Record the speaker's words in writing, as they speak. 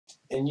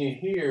And you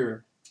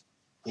hear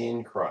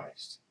in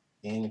Christ,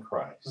 in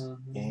Christ,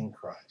 in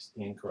Christ,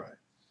 in Christ.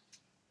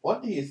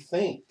 What do you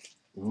think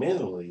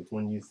mentally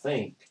when you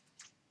think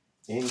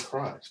in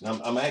Christ?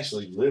 And I'm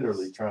actually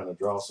literally trying to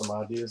draw some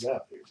ideas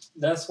out here.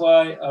 That's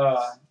why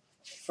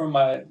for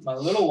my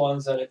little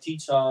ones that I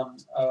teach on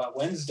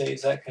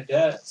Wednesdays at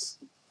cadets,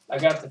 I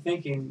got to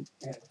thinking,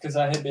 because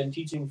I had been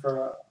teaching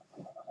for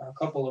a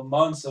couple of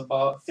months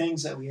about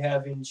things that we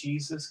have in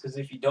Jesus, because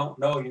if you don't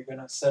know, you're going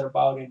to set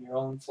about in your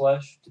own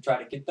flesh to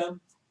try to get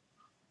them,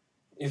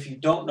 if you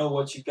don't know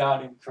what you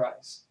got in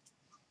Christ.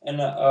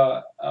 And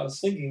I was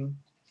thinking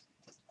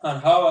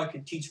on how I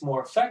could teach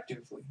more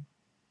effectively.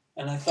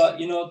 And I thought,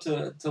 you know,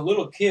 to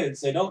little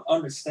kids, they don't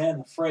understand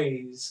the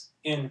phrase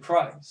in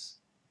Christ.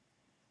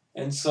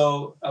 And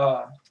so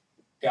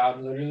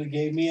God literally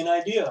gave me an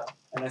idea.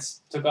 And I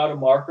took out a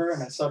marker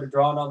and I started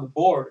drawing on the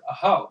board a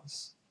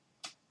house.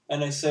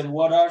 And I said,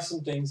 what are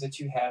some things that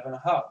you have in a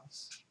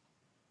house?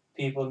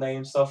 People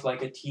name stuff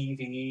like a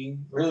TV,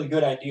 really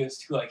good ideas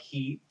too, like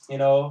heat, you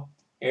know,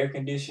 air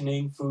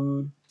conditioning,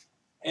 food.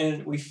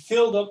 And we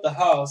filled up the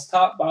house,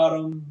 top,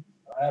 bottom.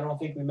 I don't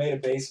think we made a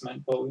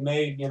basement, but we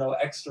made, you know,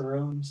 extra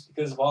rooms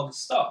because of all the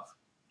stuff.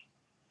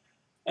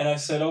 And I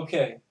said,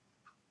 okay.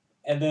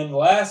 And then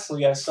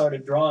lastly, I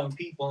started drawing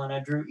people, and I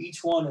drew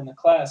each one in the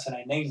class, and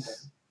I named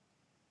them.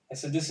 I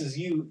said, this is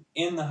you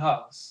in the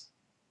house.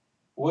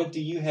 What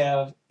do you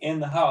have in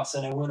the house?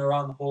 And I went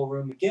around the whole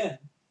room again,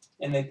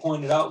 and they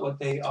pointed out what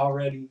they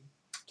already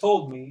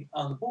told me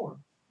on the board.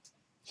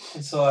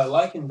 And so I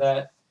likened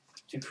that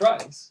to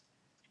Christ.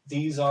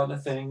 These are the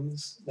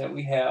things that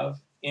we have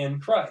in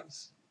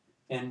Christ.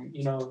 And,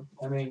 you know,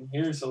 I mean,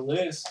 here's a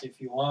list, if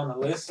you want a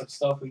list of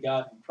stuff we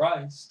got in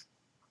Christ,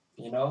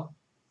 you know.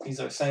 These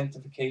are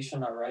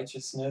sanctification, our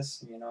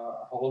righteousness, you know,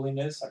 our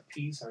holiness, our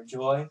peace, our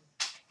joy.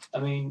 I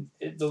mean,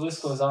 the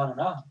list goes on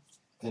and on.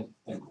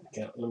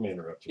 Let me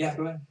interrupt you. Yeah,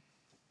 go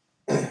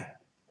ahead.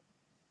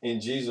 In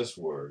Jesus'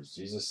 words,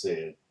 Jesus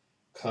said,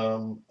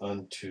 come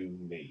unto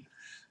me,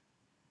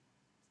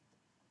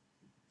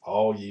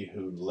 all ye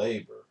who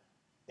labor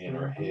and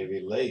are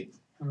heavy laden.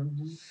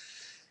 And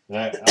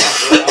I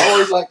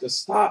always like to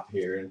stop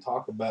here and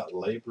talk about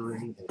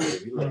laboring and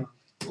heavy laden.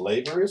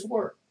 Labor is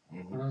work.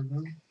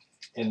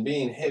 And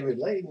being heavy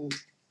laden,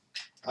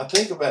 I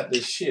think about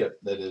this ship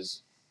that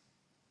is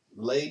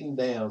laden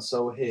down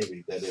so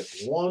heavy that if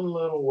one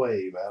little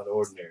wave out of the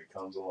ordinary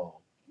comes along,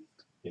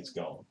 it's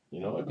gone. You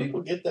know, and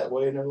people get that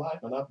way in their life,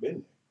 and I've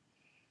been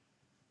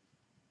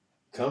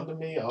there. Come to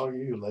me, all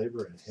you who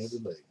labor and heavy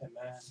laden,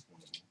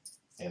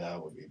 and I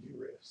will give you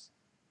rest.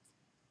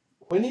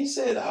 When he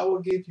said, I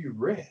will give you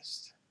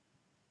rest,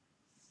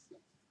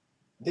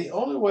 the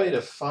only way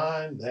to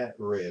find that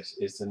rest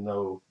is to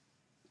know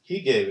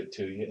he gave it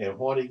to you and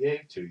what he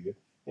gave to you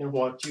and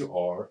what you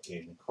are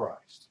in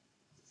Christ.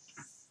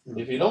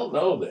 If you don't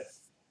know that,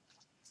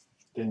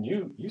 then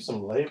you're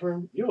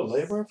a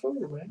laboring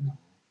fool, man.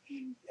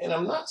 And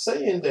I'm not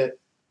saying that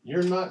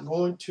you're not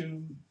going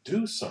to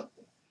do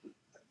something.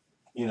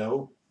 You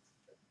know,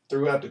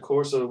 throughout the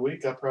course of the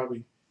week, I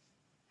probably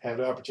have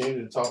the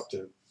opportunity to talk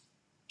to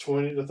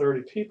 20 to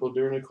 30 people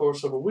during the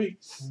course of a week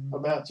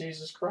about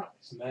Jesus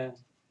Christ. Man.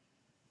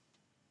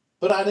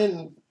 But I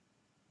didn't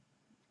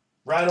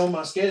write on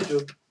my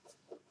schedule,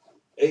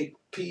 8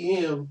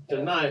 p.m.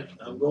 tonight,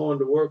 I'm going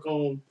to go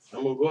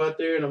out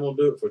there and I'm going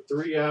to do it for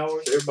 3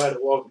 hours. Everybody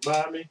that walks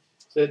by me,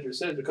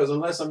 etc., because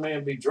unless a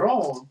man be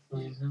drawn,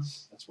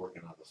 that's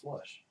working on the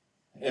flesh.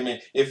 I mean,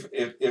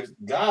 if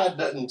God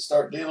doesn't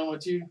start dealing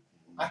with you,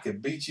 I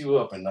could beat you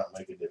up and not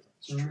make a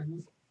difference.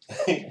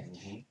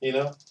 You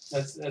know?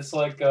 That's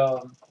like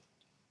a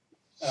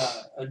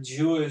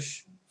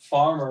Jewish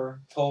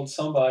farmer told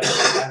somebody,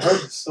 I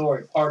heard the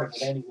story, part of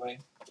it anyway.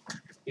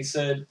 He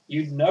said,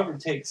 you'd never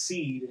take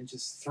seed and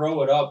just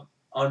throw it up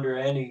under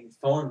any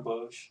thorn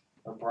bush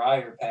or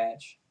briar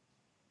patch.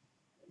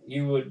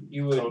 You would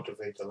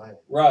cultivate the land.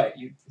 Right.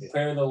 You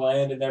prepare the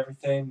land and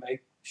everything,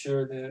 make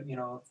sure that, you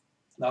know,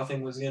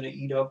 nothing was going to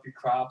eat up your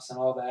crops and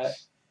all that.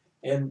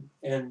 And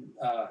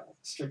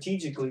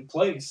strategically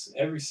place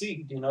every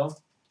seed, you know,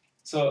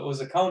 so it was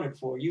accounted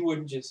for. You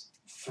wouldn't just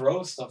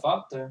throw stuff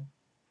out there,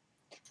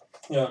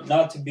 you know,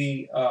 not to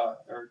be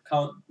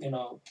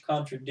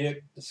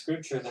contradict the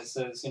scripture that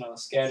says, you know,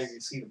 scatter your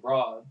seed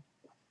abroad,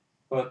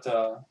 but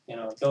you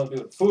know, don't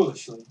do it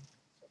foolishly.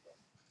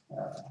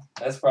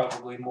 That's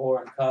probably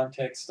more in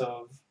context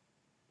of,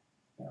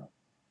 you know,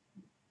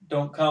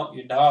 don't count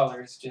your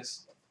dollars,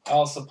 just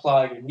I'll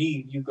supply your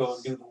need, you go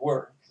and do the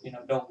work, you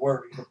know, don't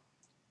worry.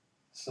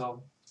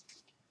 So,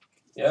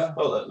 yeah.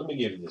 Well, let me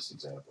give you this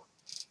example.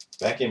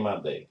 Back in my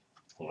day,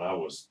 when I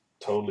was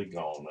totally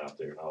gone out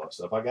there and all that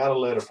stuff, I got a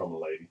letter from a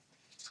lady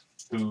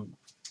who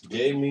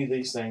gave me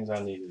these things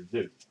I needed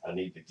to do. I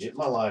need to get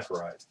my life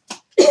right.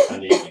 I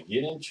need to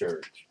get in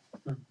church.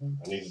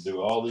 I need to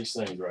do all these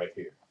things right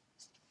here.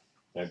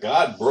 Now,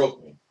 God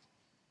broke me,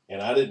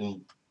 and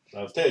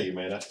I'll tell you,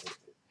 man,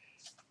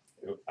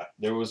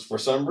 there was, for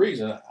some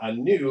reason, I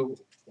knew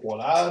what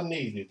I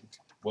needed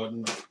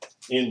wasn't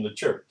in the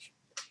church.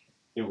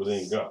 It was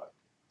in God.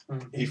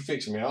 He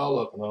fixed me all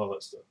up and all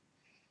that stuff.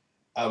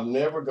 I've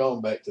never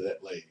gone back to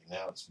that lady.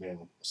 Now it's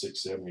been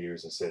 6, 7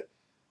 years and said,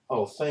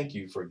 "Oh, thank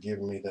you for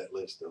giving me that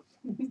list of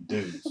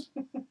dues."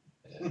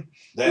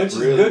 That Which is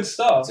really, good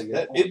stuff.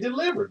 it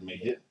delivered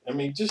me. I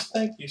mean, just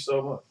thank you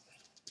so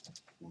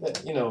much.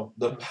 That,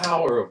 the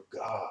power of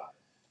God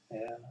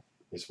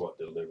is what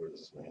delivers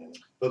us, man.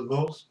 But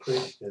most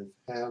Christians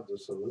have the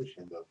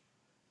solution, though,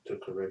 to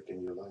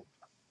correcting your life.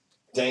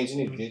 James, you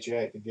need to get your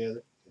act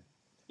together.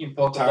 You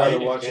both Tired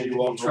of watching you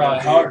walk try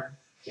around harder.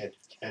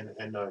 And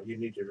you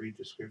need to read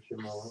the scripture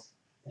more.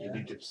 Yeah. You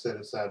need to set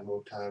aside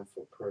more time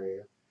for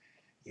prayer.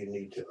 You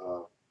need to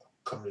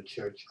come to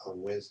church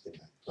on Wednesday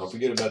night. Don't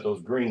forget about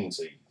those green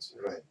seeds.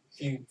 Right.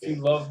 If you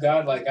love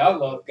God like I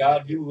love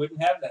God, you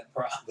wouldn't have that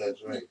problem.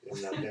 That's right.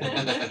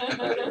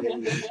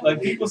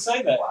 Like people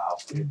say that. Wow.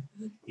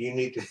 You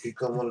need to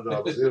become one of the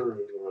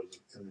auxiliaries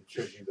in the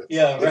church. You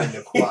Yeah, get right. in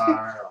the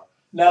choir.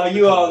 Now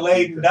you all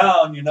laden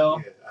down, you know.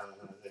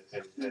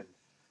 Yeah,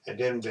 and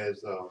then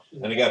there's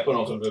And they got to put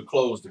on some good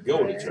clothes to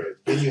go to church.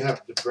 then you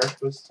have the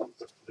breakfast.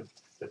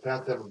 The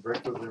pastor have a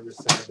breakfast every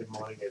Saturday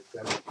morning at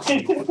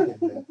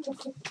 7.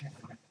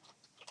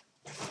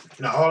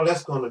 Now all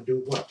that's gonna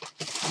do what?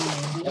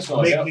 That's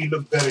going to Make help. me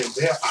look better in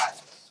their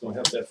eyes. It's going to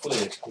help that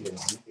flesh.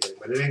 Yeah,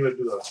 but it ain't gonna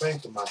do a thing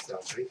for my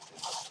salvation.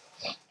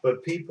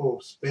 But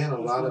people spend a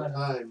lot of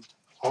time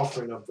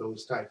offering up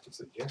those types of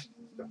suggestions,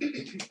 and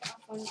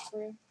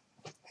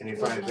they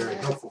find it very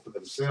helpful for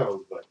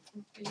themselves. But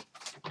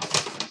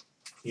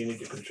you need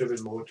to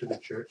contribute more to the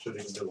church so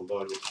they can build a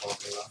larger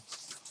parking lot.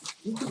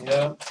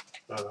 Yeah.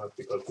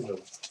 Because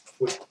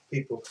with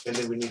people, and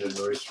then we need a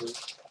nursery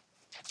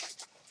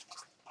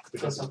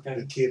because That's okay.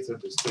 the kids are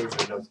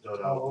disturbing us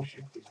doing our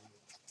worship.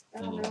 I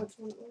don't know which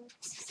one it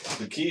was.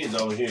 The kids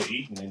over here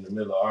eating in the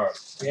middle of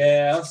ours.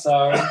 Yeah, I'm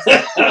sorry.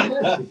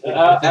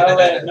 I'll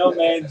let no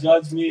man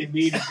judge me and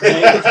meet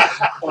today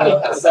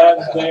or a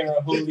Sabbath day or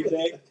a holy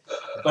day.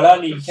 But I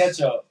need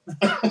ketchup.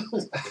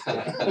 Is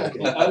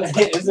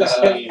there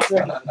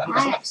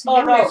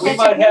oh no, we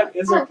might have.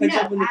 Is there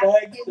ketchup in the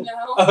bag?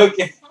 No.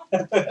 Okay.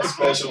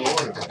 Special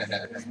order.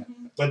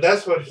 But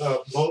that's what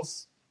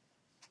most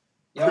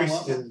Y'all want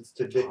one? Christians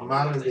today,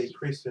 modern day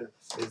Christians,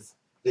 is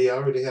they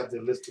already have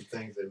their list of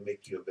things that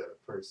make you a better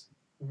person.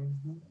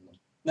 Mm-hmm.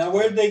 Now,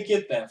 where did they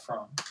get that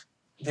from?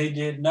 They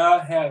did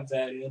not have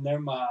that in their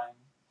mind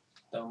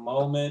the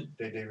moment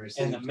They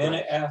received and the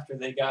minute Christ. after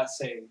they got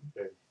saved.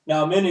 Okay.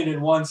 Now, a minute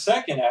and 1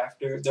 second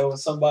after, there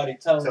was somebody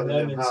telling Telling them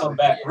them in how some they-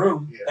 back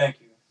room. yeah.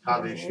 Thank you. How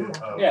they should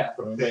Yeah.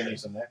 We may prepare. need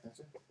some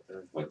napkins.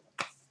 What?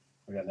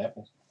 We got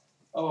napkins.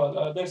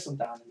 Oh, there's some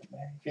down in the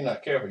bag. If you're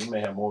not careful, you may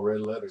have more red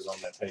letters on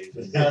that page.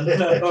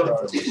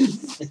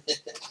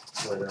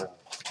 But,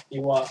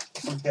 You want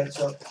some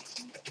ketchup?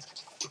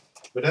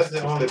 but that's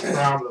the only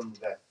problem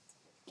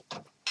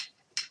that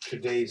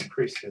today's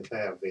Christians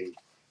have.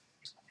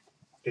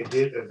 They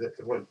did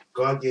what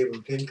God gave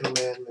them 10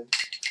 commandments,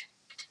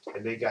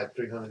 and they got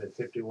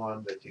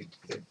 351 that you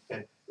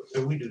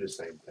and we do the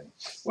same thing.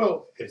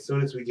 Well, As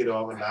soon as we get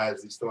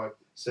organized, we start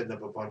setting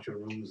up a bunch of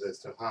rules as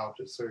to how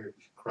to serve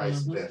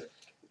Christ Mhm. better.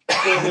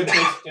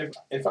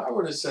 if I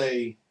were to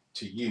say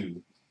to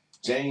you,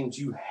 James,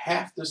 you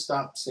have to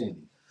stop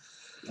sinning,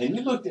 and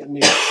you looked at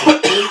me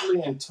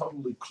completely and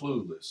totally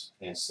clueless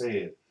and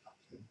said,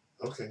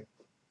 Okay.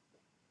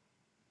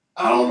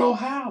 I don't know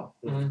how.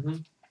 Mm-hmm.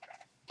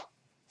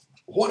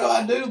 What do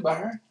I do,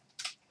 Byron?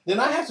 Then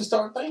I have to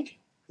start thinking.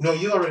 No,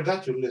 you already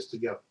got your list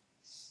together.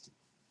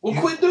 Well, You-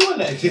 quit doing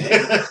that.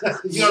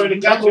 James. You already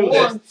got Number your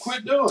list. one,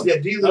 quit doing it. Yeah,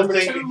 these are the Number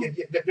things two,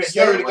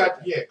 you already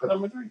got. Yeah,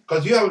 Number three.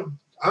 because you have.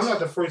 I'm not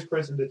the first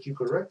person that you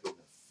corrected.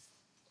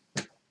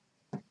 I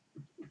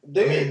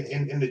There.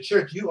 mean, in the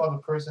church, you are the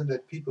person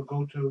that people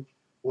go to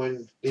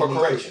when they For need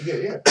correction.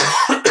 Yeah.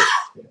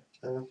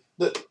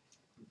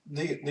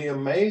 The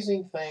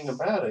amazing thing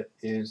about it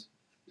is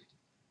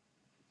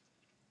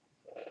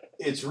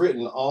it's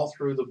written all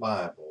through the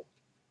Bible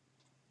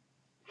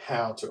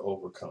how to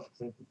overcome.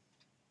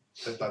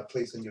 That's by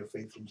placing your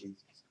faith in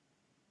Jesus.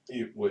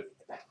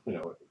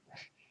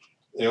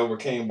 They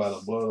overcame by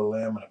the blood of the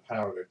Lamb and the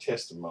power of their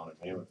testimony,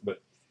 man.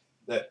 But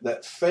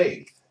that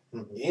faith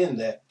Mm-hmm. in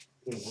that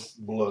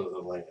blood of the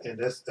Lamb, And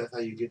that's how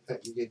you get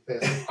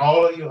past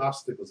all of your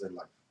obstacles in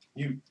life.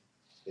 you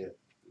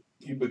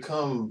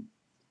become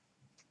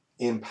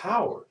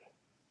empowered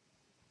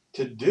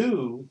to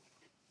do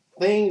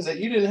things that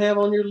you didn't have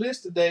on your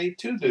list today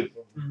to do.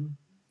 Mm-hmm.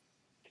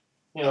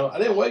 I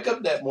didn't wake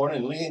up that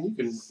morning, Lee, and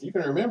you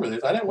can remember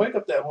this. I didn't wake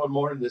up that one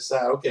morning and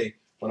decide, okay,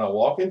 when I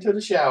walk into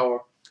the shower,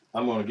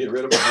 I'm going to get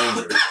rid of my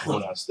anger.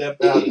 When I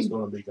step out, it's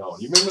going to be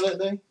gone. You remember that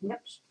day?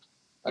 Yep.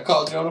 I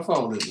called you on the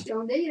phone, didn't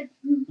John did.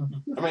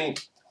 I mean,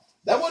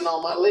 that wasn't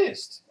on my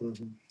list.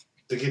 Mm-hmm.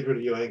 To get rid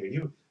of your anger.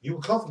 You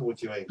were comfortable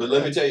with your anger. But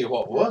let me tell you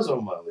what was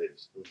on my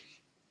list.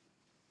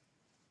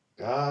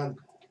 God,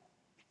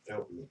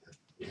 Help me.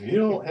 if you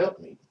don't help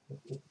me,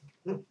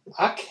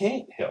 I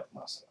can't help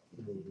myself.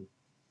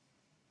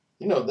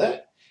 Mm-hmm.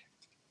 That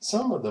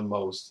some of the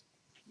most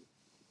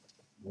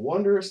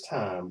wondrous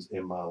times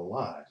in my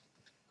life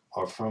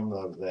are from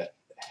that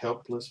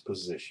helpless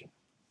position.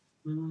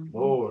 Mhm.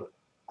 Lord,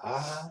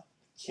 I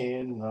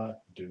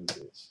cannot do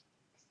this.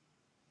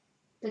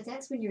 But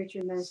that's when you're at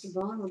your most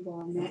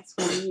vulnerable, and that's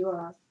when you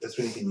are That's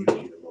when he can use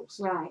you the most.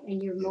 right,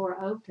 and you're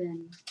more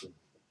open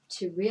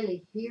to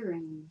really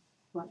hearing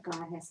what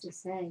God has to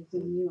say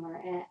when you are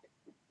at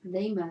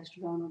the most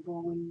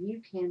vulnerable, when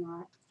you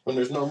cannot. When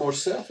there's no more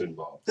self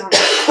involved.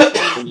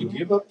 Right. When you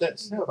give up that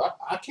self,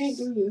 I can't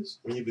do this.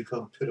 When you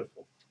become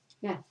pitiful.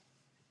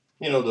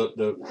 You know,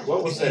 the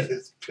what was that?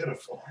 It's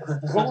pitiful.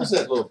 What was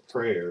that little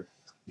prayer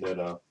that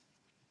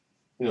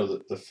you know,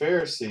 the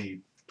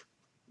Pharisee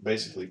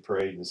basically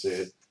prayed and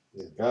said,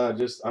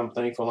 God, I'm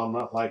thankful I'm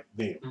not like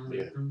them.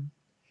 Mhm.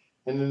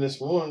 And then this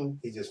one,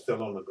 He just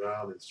fell on the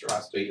ground and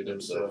prostrated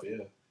himself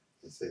and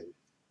said,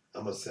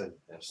 I'm a sinner.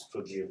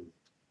 Forgive me.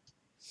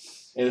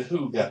 and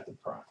who got the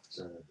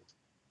prize?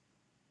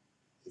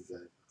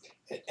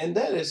 Exactly. And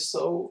that is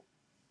so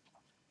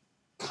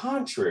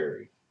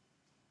contrary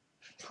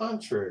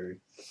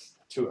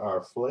to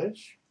our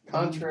flesh,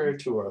 contrary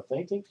to our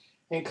thinking,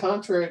 and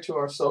contrary to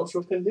our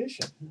social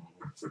condition.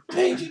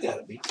 James, you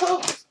gotta be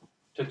tough.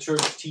 To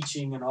church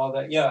teaching and all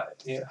that. Yeah,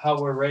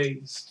 how we're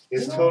raised.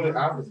 It's totally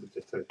opposite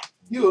to church.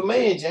 You a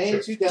man,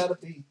 James. You gotta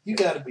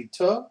be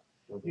tough.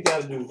 You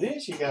gotta do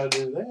this. You gotta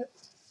do that.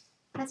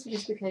 That's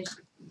just because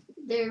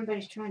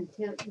everybody's trying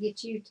to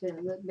get you to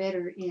look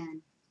better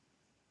in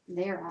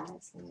their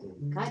eyes.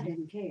 God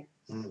doesn't care.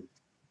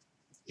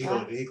 He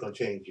gonna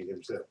change you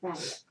himself.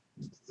 Right.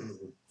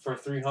 For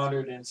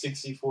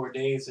 364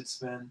 days, it's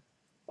been,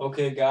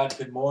 okay, God,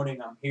 good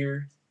morning. I'm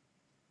here.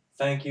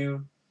 Thank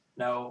you.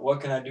 Now, what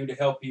can I do to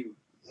help you?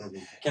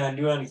 Can I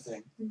do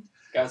anything?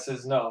 God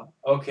says, no.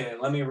 Okay,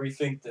 let me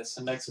rethink this.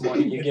 The next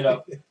morning you get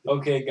up.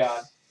 Okay,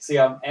 God. See,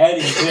 I'm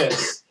adding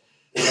this.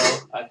 You know,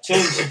 I've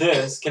changed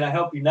this. Can I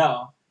help you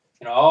now?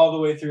 You know, all the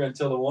way through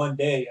until the one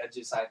day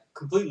I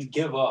completely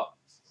give up.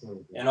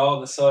 And all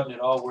of a sudden it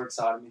all works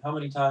out. I mean, how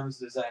many times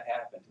does that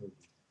happen?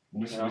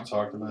 We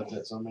talked about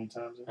that so many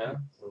times. Yeah.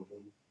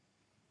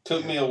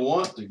 Took me a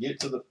month to get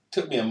to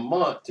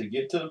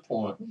the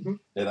point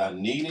that I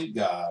needed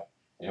God,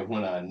 and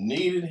when I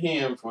needed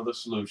Him for the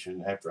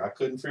solution, after I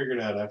couldn't figure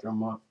it out after a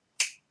month,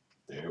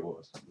 there it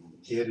was.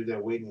 He had to do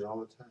that waiting all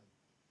the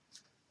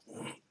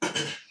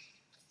time.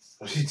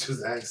 He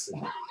just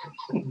asking.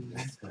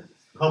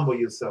 Humble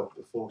yourself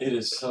before. It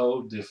is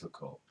so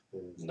difficult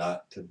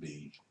not to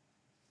be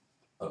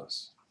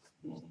us.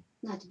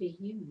 Not to be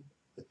human.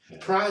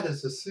 Pride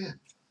is a sin.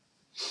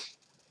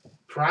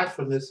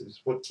 Pridefulness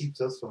is what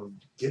keeps us from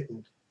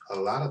getting a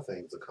lot of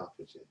things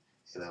accomplished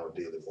in our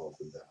daily walk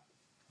with God.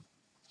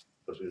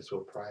 Because we're so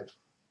prideful.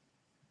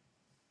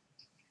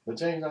 But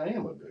James, I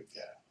am a good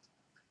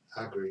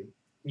guy. I agree.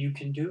 You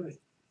can do it.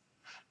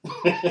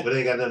 But it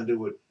ain't got nothing to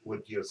do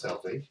with your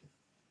salvation.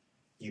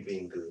 You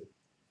being good.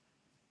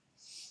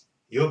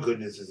 Your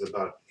goodness is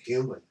about the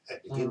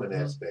human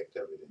aspect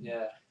of it. And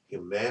Yeah.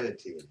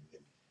 humanity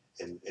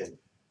and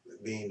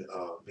being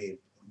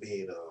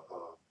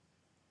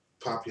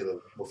popular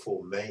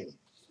before man.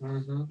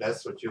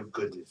 That's what your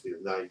goodness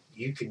is. Now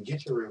you can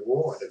get your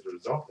reward as a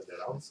result of that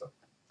also,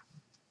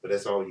 but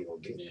that's all you're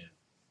gonna get. Yeah,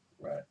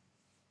 right.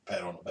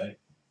 Pat on the back.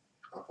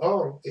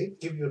 Oh, it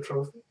give you a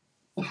trophy.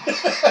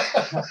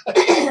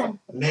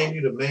 Name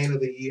you the man of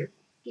the year.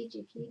 Get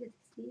your key to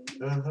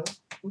the city.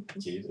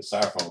 Key, the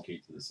styrofoam key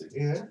to the city.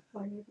 Yeah.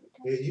 Whatever it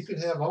Yeah, you can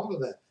have all of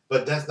that,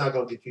 but that's not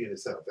gonna get you into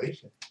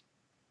salvation.